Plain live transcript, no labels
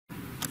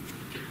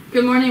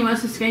Good morning,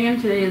 West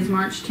Muskingum. Today is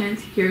March 10th.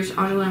 Here's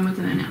Audalyn with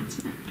an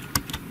announcement.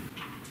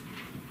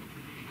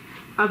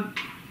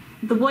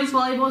 The boys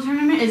volleyball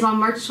tournament is on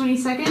March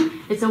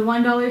 22nd. It's a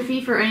 $1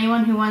 fee for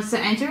anyone who wants to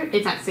enter.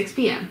 It's at 6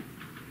 p.m.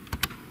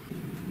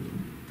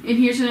 And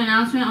here's an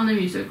announcement on the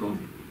musical.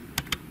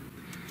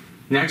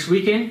 Next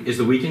weekend is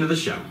the weekend of the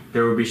show.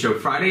 There will be a show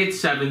Friday at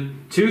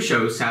 7, 2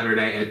 shows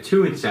Saturday at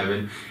 2 and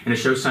 7, and a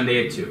show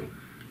Sunday at 2.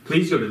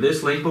 Please go to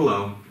this link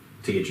below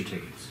to get your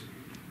tickets.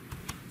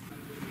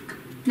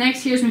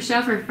 Next, here's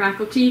Michelle for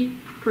Faculty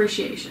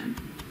Appreciation.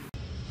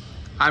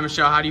 Hi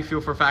Michelle, how do you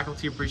feel for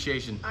Faculty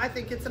Appreciation? I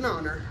think it's an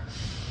honor.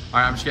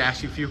 Alright, I'm just going to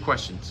ask you a few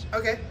questions.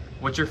 Okay.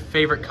 What's your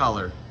favorite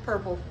color?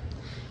 Purple.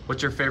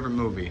 What's your favorite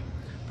movie?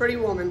 Pretty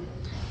Woman.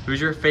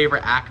 Who's your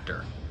favorite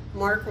actor?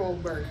 Mark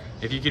Wahlberg.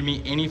 If you could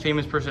meet any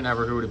famous person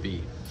ever, who would it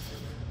be?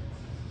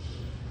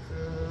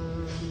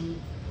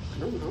 I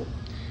don't know.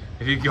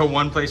 If you could go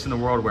one place in the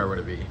world, where would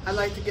it be? I'd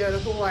like to go to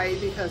Hawaii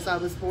because I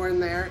was born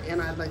there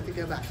and I'd like to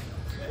go back.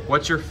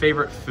 What's your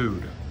favorite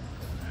food?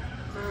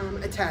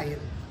 Italian.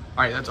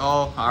 Alright, that's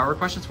all our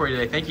questions for you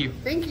today. Thank you.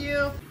 Thank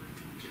you.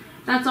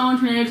 That's all on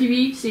Tornado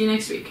TV. See you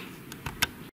next week.